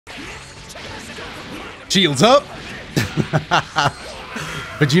Shields up.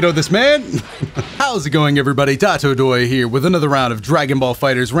 Vegito this man. How's it going, everybody? Dotodoya here with another round of Dragonball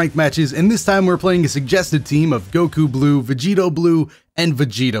FighterZ ranked matches, and this time we're playing a suggested team of Goku Blue, Vegito Blue, and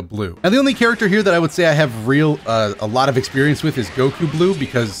Vegeta Blue. Now the only character here that I would say I have a lot of experience with is Goku Blue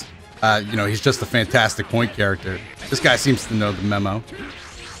because, you know, he's just a fantastic point character. This guy seems to know the memo.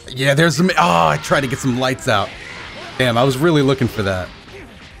 Yeah, there's some, oh, I tried to get some lights out. Damn, I was really looking for that.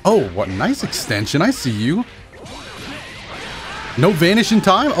 Oh, what nice extension, I see you. No vanish in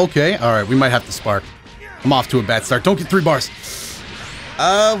time? Okay, alright, we might have to spark. I'm off to a bad start. Don't get 3 bars.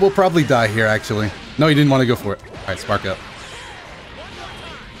 We'll probably die here, actually. No, you didn't want to go for it. Alright, spark up.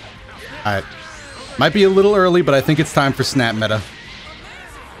 Alright. Might be a little early, but I think it's time for snap meta.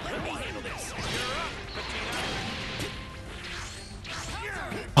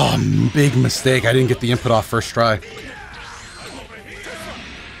 Oh, big mistake. I didn't get the input off first try.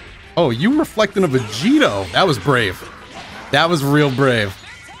 Oh, you reflecting a Vegito. That was brave. That was real brave.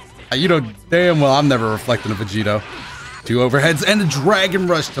 You know damn well I'm never reflecting a Vegito. 2 overheads and a Dragon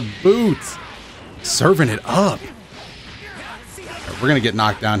Rush to boot. Serving it up. We're going to get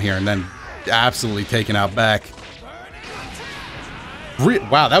knocked down here and then absolutely taken out back.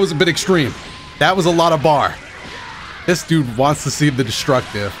 Wow, that was a bit extreme. That was a lot of bar. This dude wants to see the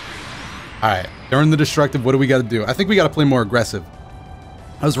destructive. Alright, during the destructive, what do we got to do? I think we got to play more aggressive.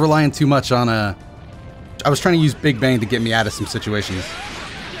 I was relying too much on I was trying to use Big Bang to get me out of some situations.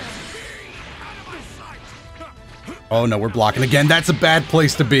 Oh no, we're blocking again. That's a bad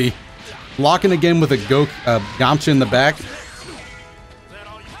place to be. Blocking again with a Yamcha in the back.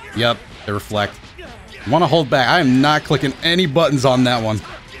 Yep, they reflect. Want to hold back. I am not clicking any buttons on that one.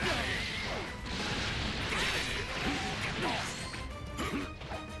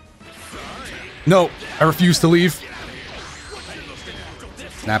 No, I refuse to leave.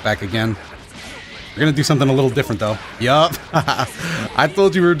 Snap back again. We're gonna do something a little different though. Yup. I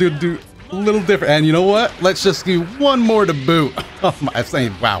told you we were gonna do a little different. And you know what? Let's just do one more to boot. Oh my, I'm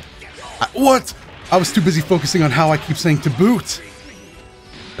saying, wow. What? I was too busy focusing on how I keep saying to boot.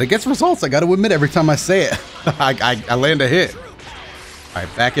 But it gets results, I gotta admit, every time I say it. I land a hit.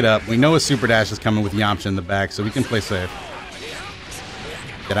 Alright, back it up. We know a super dash is coming with Yamcha in the back, so we can play safe.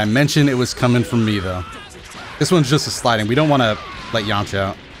 Did I mention it was coming from me though? This one's just a sliding. We don't want to let Yamcha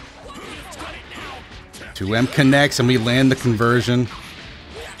out. 2M connects and we land the conversion.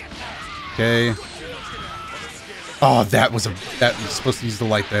 Okay. Oh, that was supposed to use the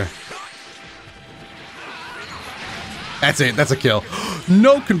light there. That's it. That's a kill.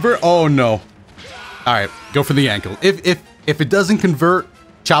 No convert. Oh no. All right, go for the ankle. If it doesn't convert,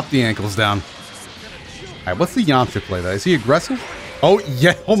 chop the ankles down. All right, what's the Yamcha play though? Is he aggressive? Oh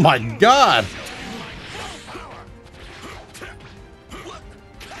yeah. Oh my God.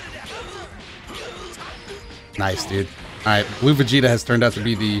 Nice, dude. Alright, Blue Vegeta has turned out to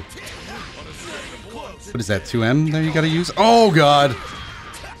be the... What is that, 2M there you gotta use? Oh, God!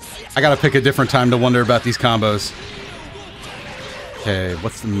 I gotta pick a different time to wonder about these combos. Okay,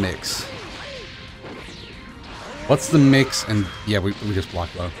 what's the mix? What's the mix? And, yeah, we just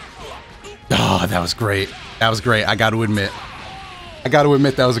blocked low. Oh, that was great. That was great, I gotta admit. I gotta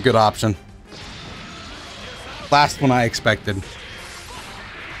admit that was a good option. Last one I expected.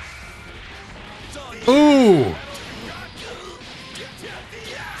 Ooh!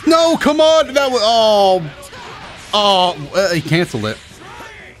 No, come on! That was... Oh, he canceled it.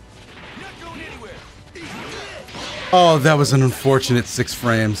 Oh, that was an unfortunate 6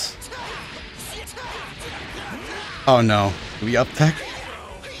 frames. Oh no. Do we up tech?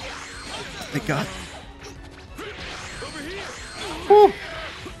 Thank God. Woo!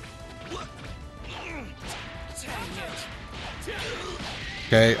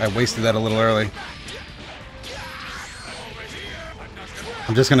 Okay, I wasted that a little early.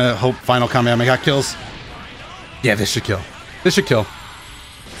 I'm just gonna hope final Kamehameha kills. Yeah, this should kill. This should kill.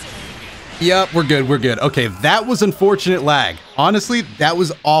 Yep, we're good, we're good. Okay, that was unfortunate lag. Honestly, that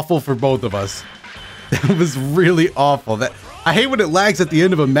was awful for both of us. That was really awful. I hate when it lags at the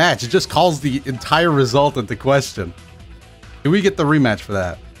end of a match. It just calls the entire result into question. Do we get the rematch for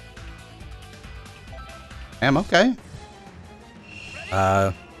that? Damn, okay.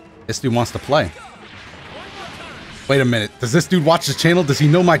 This dude wants to play. Wait a minute. Does this dude watch the channel? Does he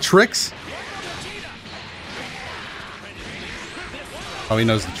know my tricks? Oh, he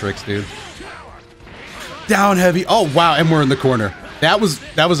knows the tricks, dude. Down heavy. Oh, wow. And we're in the corner. That was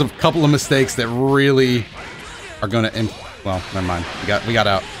a couple of mistakes that really are going to... Well, never mind. We got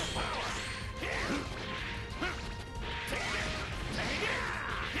out.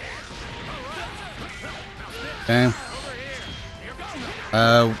 Okay.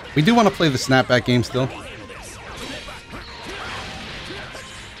 We do want to play the snapback game still.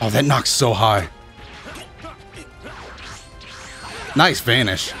 Oh, that knocks so high. Nice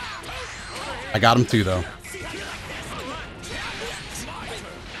vanish. I got him too, though.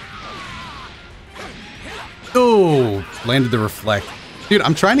 Oh, landed the reflect. Dude,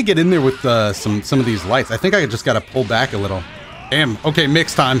 I'm trying to get in there with some of these lights. I think I just got to pull back a little. Damn. Okay,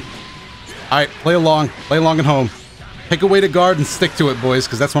 mix time. All right, play along. Play along at home. Pick a way to guard and stick to it, boys,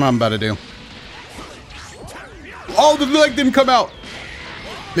 because that's what I'm about to do. Oh, the leg didn't come out.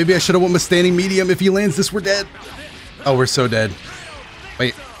 Maybe I should have went with standing medium. If he lands this, we're dead. Oh, we're so dead.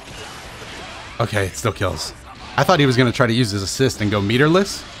 Wait. Okay, it still kills. I thought he was going to try to use his assist and go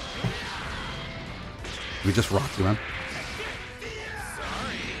meterless. We just rocked him.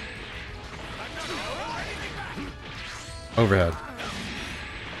 Overhead.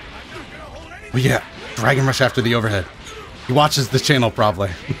 Oh, yeah. Dragon Rush after the overhead. He watches the channel probably.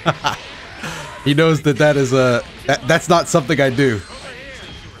 He knows that that is that's not something I do.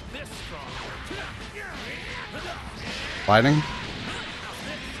 Fighting?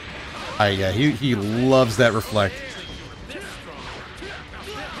 Yeah, he loves that reflect.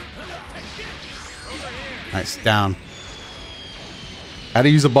 Nice, down. Had to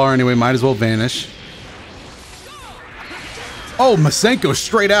use a bar anyway, might as well vanish. Oh, Masenko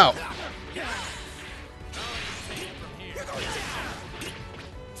straight out.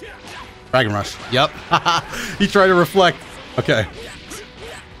 Dragon Rush. Yep. He tried to reflect. Okay.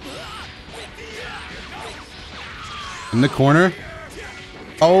 In the corner.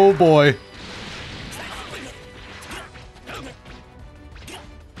 Oh boy.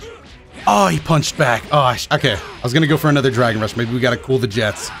 Oh, he punched back. Oh, okay. I was gonna go for another Dragon Rush. Maybe we gotta cool the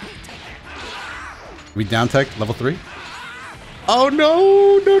jets. We down tech level 3. Oh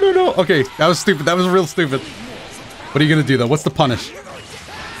no, no, no, no. Okay, that was stupid. That was real stupid. What are you gonna do though? What's the punish?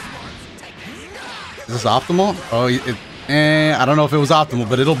 Is this optimal? Oh, I don't know if it was optimal,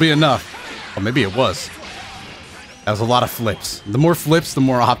 but it'll be enough. Or maybe it was. That was a lot of flips. The more flips, the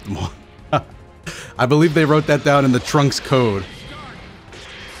more optimal. I believe they wrote that down in the Trunks code.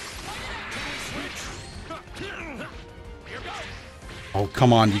 Oh,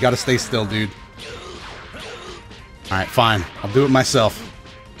 come on. You gotta stay still, dude. Alright, fine. I'll do it myself.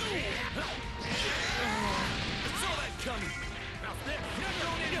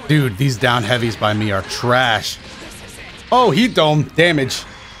 Dude, these down heavies by me are trash. Oh, heat dome damage.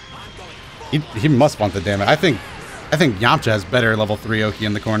 He must want the damage. I think Yamcha has better level 3 Oki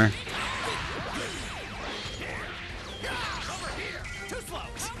in the corner.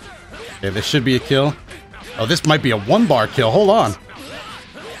 Okay, this should be a kill. Oh, this might be a 1-bar kill. Hold on.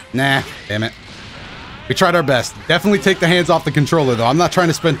 Nah, damn it. We tried our best. Definitely take the hands off the controller, though. I'm not trying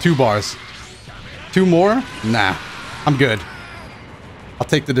to spend 2 bars. 2 more? Nah, I'm good. I'll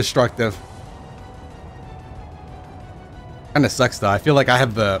take the destructive. Kinda sucks though. I feel like I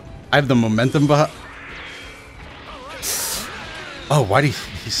have the momentum behind. Oh, why did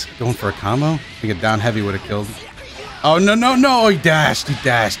he's going for a combo? I think a down heavy would have killed. Oh no no no! He dashed. He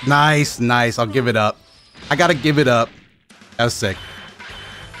dashed. Nice, nice. I'll give it up. I gotta give it up. That was sick.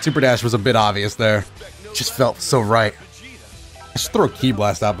 Super dash was a bit obvious there. Just felt so right. I should throw a Ki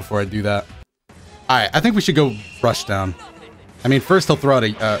Blast out before I do that. All right, I think we should go rush down. I mean, first he'll throw out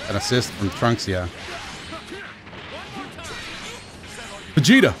an assist from Trunks, yeah.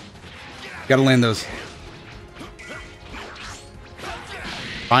 Vegeta! Gotta land those.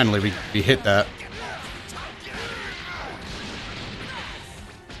 Finally, we hit that.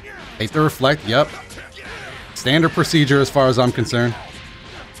 Take the reflect, yep. Standard procedure as far as I'm concerned.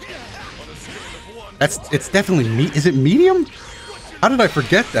 It's definitely is it medium? How did I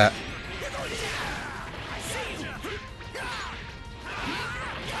forget that?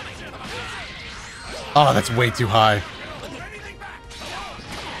 Oh, that's way too high.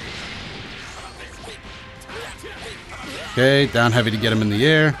 Okay, down heavy to get him in the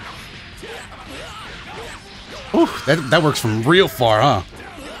air. Ooh, that works from real far, huh?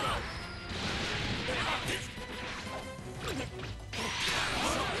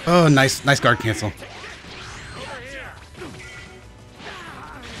 Oh, nice guard cancel.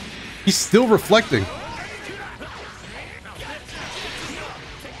 He's still reflecting.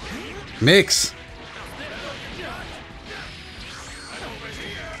 Mix.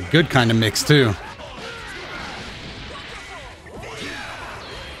 Good kind of mix, too.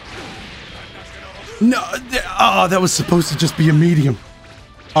 No, oh, that was supposed to just be a medium.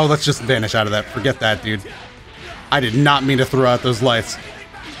 Oh, let's just vanish out of that. Forget that, dude. I did not mean to throw out those lights.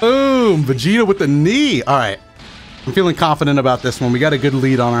 Boom! Vegeta with the knee. All right. I'm feeling confident about this one. We got a good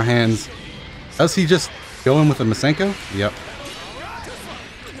lead on our hands. Does he just go in with a Masenko? Yep.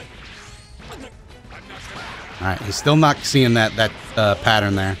 All right, he's still not seeing that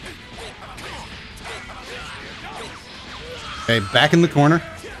pattern there. Okay, back in the corner.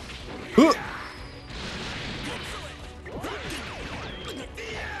 Ooh.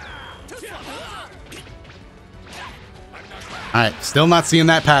 All right, still not seeing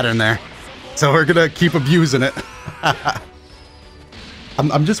that pattern there. So we're gonna keep abusing it.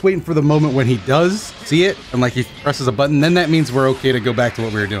 I'm just waiting for the moment when he does see it and like he presses a button. Then that means we're okay to go back to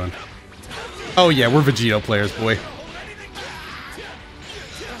what we were doing. Oh yeah, we're Vegito players, boy.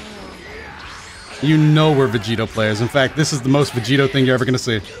 You know we're Vegito players. In fact, this is the most Vegito thing you're ever gonna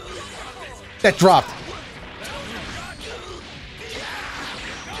see. That dropped.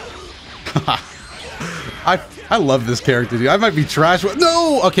 I love this character, dude. I might be trash.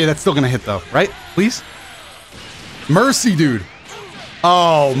 No! Okay, that's still gonna hit though, right? Please? Mercy, dude.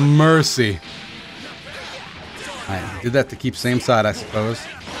 Oh, mercy. Alright, did that to keep same side, I suppose.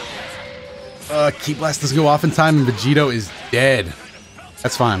 Key Blast doesn't go off in time and Vegito is dead.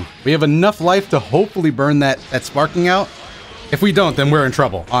 That's fine. We have enough life to hopefully burn that sparking out. If we don't, then we're in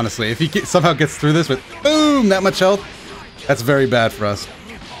trouble, honestly. If he somehow gets through this with, boom, that much health, that's very bad for us.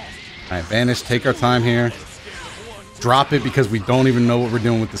 Alright, Vanish, take our time here. Drop it because we don't even know what we're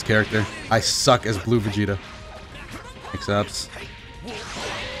doing with this character. I suck as Blue Vegeta. Mix-ups.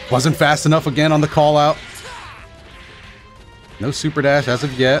 Wasn't fast enough again on the call-out. No super dash as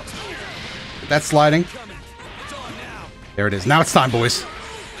of yet. But that's sliding. There it is. Now it's time, boys.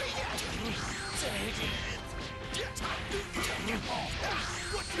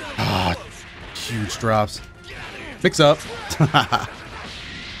 Ah, huge drops. Mix up.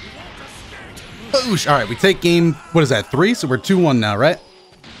 Boosh. All right, we take game, what is that, 3? So we're 2-1 now, right?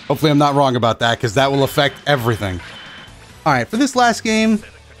 Hopefully I'm not wrong about that, because that will affect everything. All right, for this last game,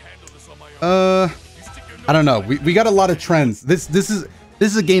 I don't know. We got a lot of trends. This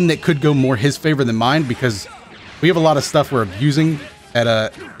is a game that could go more his favor than mine, because we have a lot of stuff we're abusing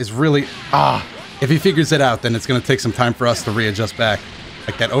that is really, if he figures it out, then it's going to take some time for us to readjust back.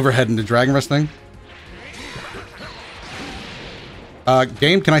 Like that overhead into Dragon Rush thing.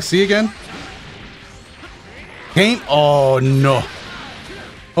 Game, can I see again? Game? Oh, no.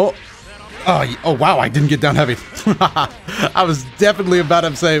 Oh, wow, I didn't get down heavy. I was definitely about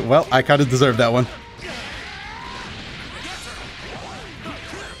to say, well, I kind of deserved that one.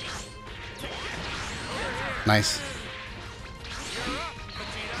 Nice.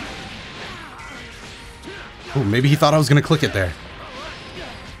 Oh, maybe he thought I was going to click it there.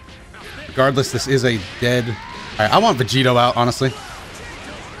 Regardless, this is a dead... All right, I want Vegito out, honestly.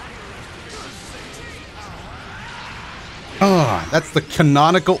 Oh, that's the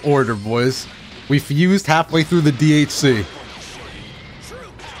canonical order, boys. We fused halfway through the DHC.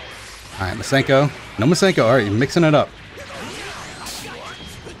 All right, Masenko. No Masenko. All right, you're mixing it up.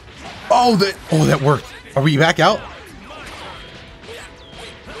 Oh, that worked. Are we back out?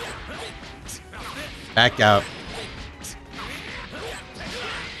 Back out.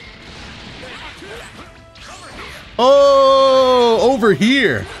 Oh, over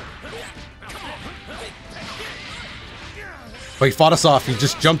here. Oh, he fought us off. He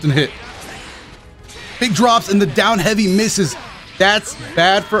just jumped and hit. Big drops and the down heavy misses. That's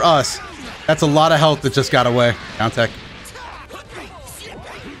bad for us. That's a lot of health that just got away. Down tech.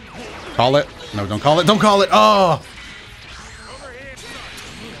 Call it. No, don't call it. Don't call it. Oh.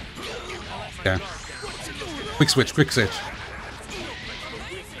 Okay. Quick switch. Quick switch.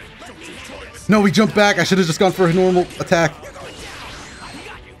 No, we jumped back. I should have just gone for a normal attack.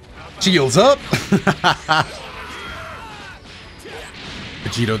 Shields up.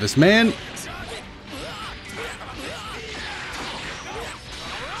 Vegito, this man.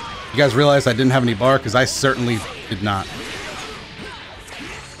 You guys realize I didn't have any bar? Because I certainly did not.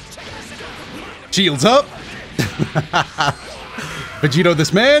 Shields up. Vegito,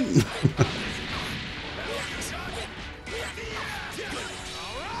 this man.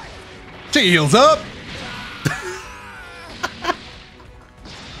 Shields up.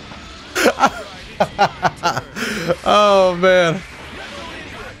 Oh, man.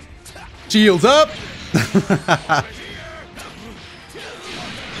 Shields up.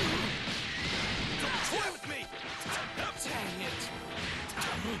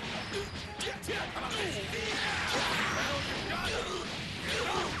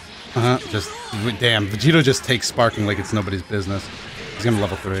 Just, damn, Vegito just takes sparking like it's nobody's business. He's gonna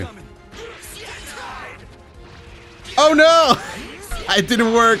level 3. Oh no! It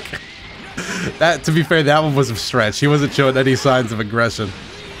didn't work. That, to be fair, that one was a stretch. He wasn't showing any signs of aggression.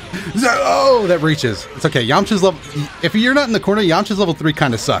 Oh, that reaches. It's okay. Yamcha's level... If you're not in the corner, Yamcha's level 3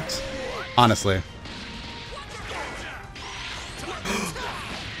 kind of sucks. Honestly.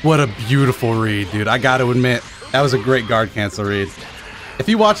 What a beautiful read, dude. I gotta admit. That was a great guard cancel read. If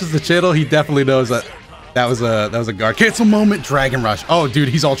he watches the channel, he definitely knows that that was a guard cancel moment. Dragon Rush. Oh, dude,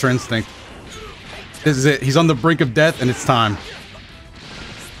 he's Ultra Instinct. This is it. He's on the brink of death, and it's time.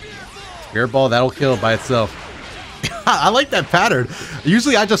 Spirit Ball, that'll kill by itself. I like that pattern.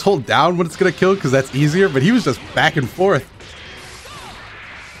 Usually I just hold down when it's gonna kill because that's easier, but he was just back and forth.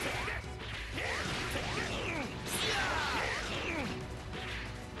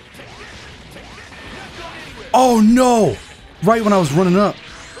 Oh no! Right when I was running up.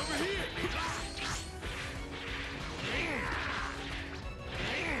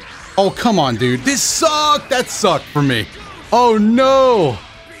 Oh, come on, dude. This sucked! That sucked for me. Oh no!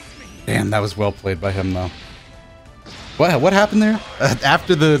 Damn, that was well played by him though. What happened there?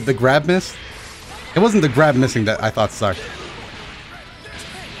 After the grab miss? It wasn't the grab missing that I thought sucked.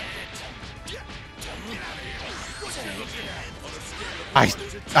 I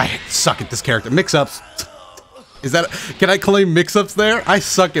suck at this character. Mix-ups. Is that... Can I claim mix-ups there? I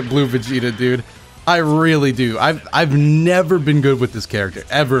suck at Blue Vegeta, dude. I really do. I've never been good with this character,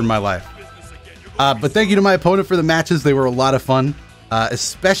 ever in my life. But thank you to my opponent for the matches. They were a lot of fun.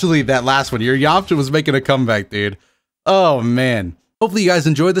 Especially that last one. Your Yamcha was making a comeback, dude. Oh, man. Hopefully you guys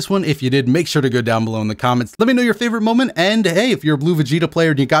enjoyed this one. If you did, make sure to go down below in the comments. Let me know your favorite moment. And hey, if you're a Blue Vegeta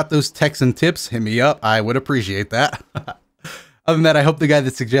player and you got those texts and tips, hit me up. I would appreciate that. Other than that, I hope the guy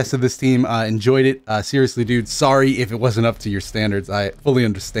that suggested this team enjoyed it. Seriously, dude, sorry if it wasn't up to your standards. I fully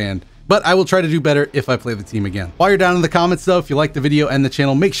understand. But I will try to do better if I play the team again. While you're down in the comments though, if you like the video and the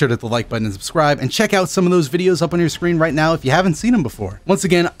channel, make sure to hit the like button and subscribe, and check out some of those videos up on your screen right now if you haven't seen them before. Once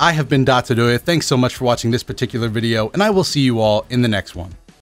again, I have been Dotodoya. Thanks so much for watching this particular video, and I will see you all in the next one.